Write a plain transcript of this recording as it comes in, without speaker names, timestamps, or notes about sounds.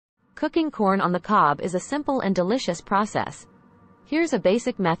Cooking corn on the cob is a simple and delicious process. Here's a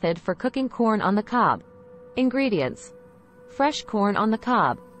basic method for cooking corn on the cob. Ingredients: fresh corn on the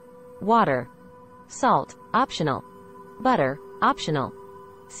cob, water, salt, optional, butter, optional,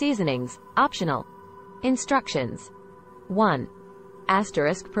 seasonings, optional. Instructions: 1.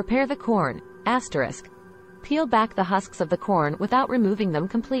 Prepare the corn. Peel back the husks of the corn without removing them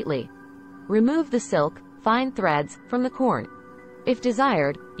completely. Remove the silk, fine threads, from the corn. If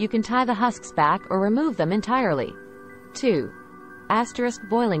desired, you can tie the husks back or remove them entirely. 2.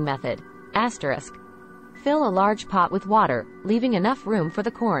 Boiling method. Fill a large pot with water, leaving enough room for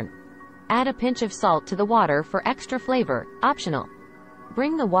the corn. Add a pinch of salt to the water for extra flavor, optional.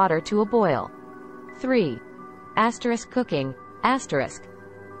 Bring the water to a boil. 3. Cooking.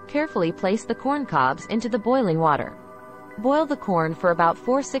 Carefully place the corn cobs into the boiling water. Boil the corn for about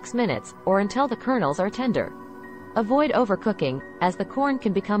 4-6 minutes, or until the kernels are tender. Avoid overcooking, as the corn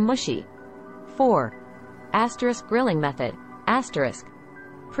can become mushy. 4. Grilling method.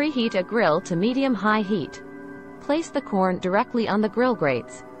 Preheat a grill to medium-high heat. Place the corn directly on the grill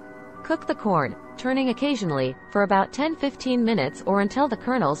grates. Cook the corn, turning occasionally, for about 10-15 minutes or until the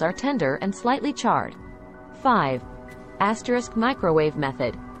kernels are tender and slightly charred. 5. Microwave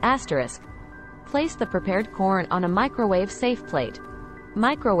method. Place the prepared corn on a microwave-safe plate.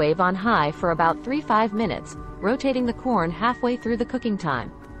 Microwave on high for about 3-5 minutes, rotating the corn halfway through the cooking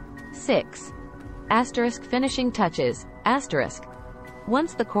time. 6. Finishing touches.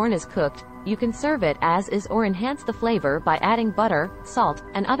 Once the corn is cooked, you can serve it as is or enhance the flavor by adding butter, salt,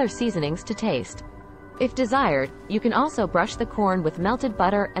 and other seasonings to taste. If desired, you can also brush the corn with melted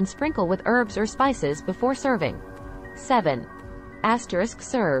butter and sprinkle with herbs or spices before serving. 7.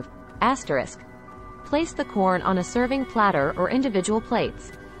 Serve. Place the corn on a serving platter or individual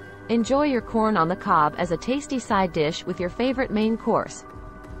plates. Enjoy your corn on the cob as a tasty side dish with your favorite main course.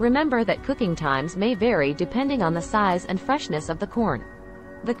 Remember that cooking times may vary depending on the size and freshness of the corn.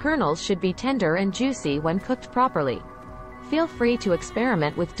 The kernels should be tender and juicy when cooked properly. Feel free to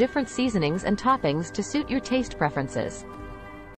experiment with different seasonings and toppings to suit your taste preferences.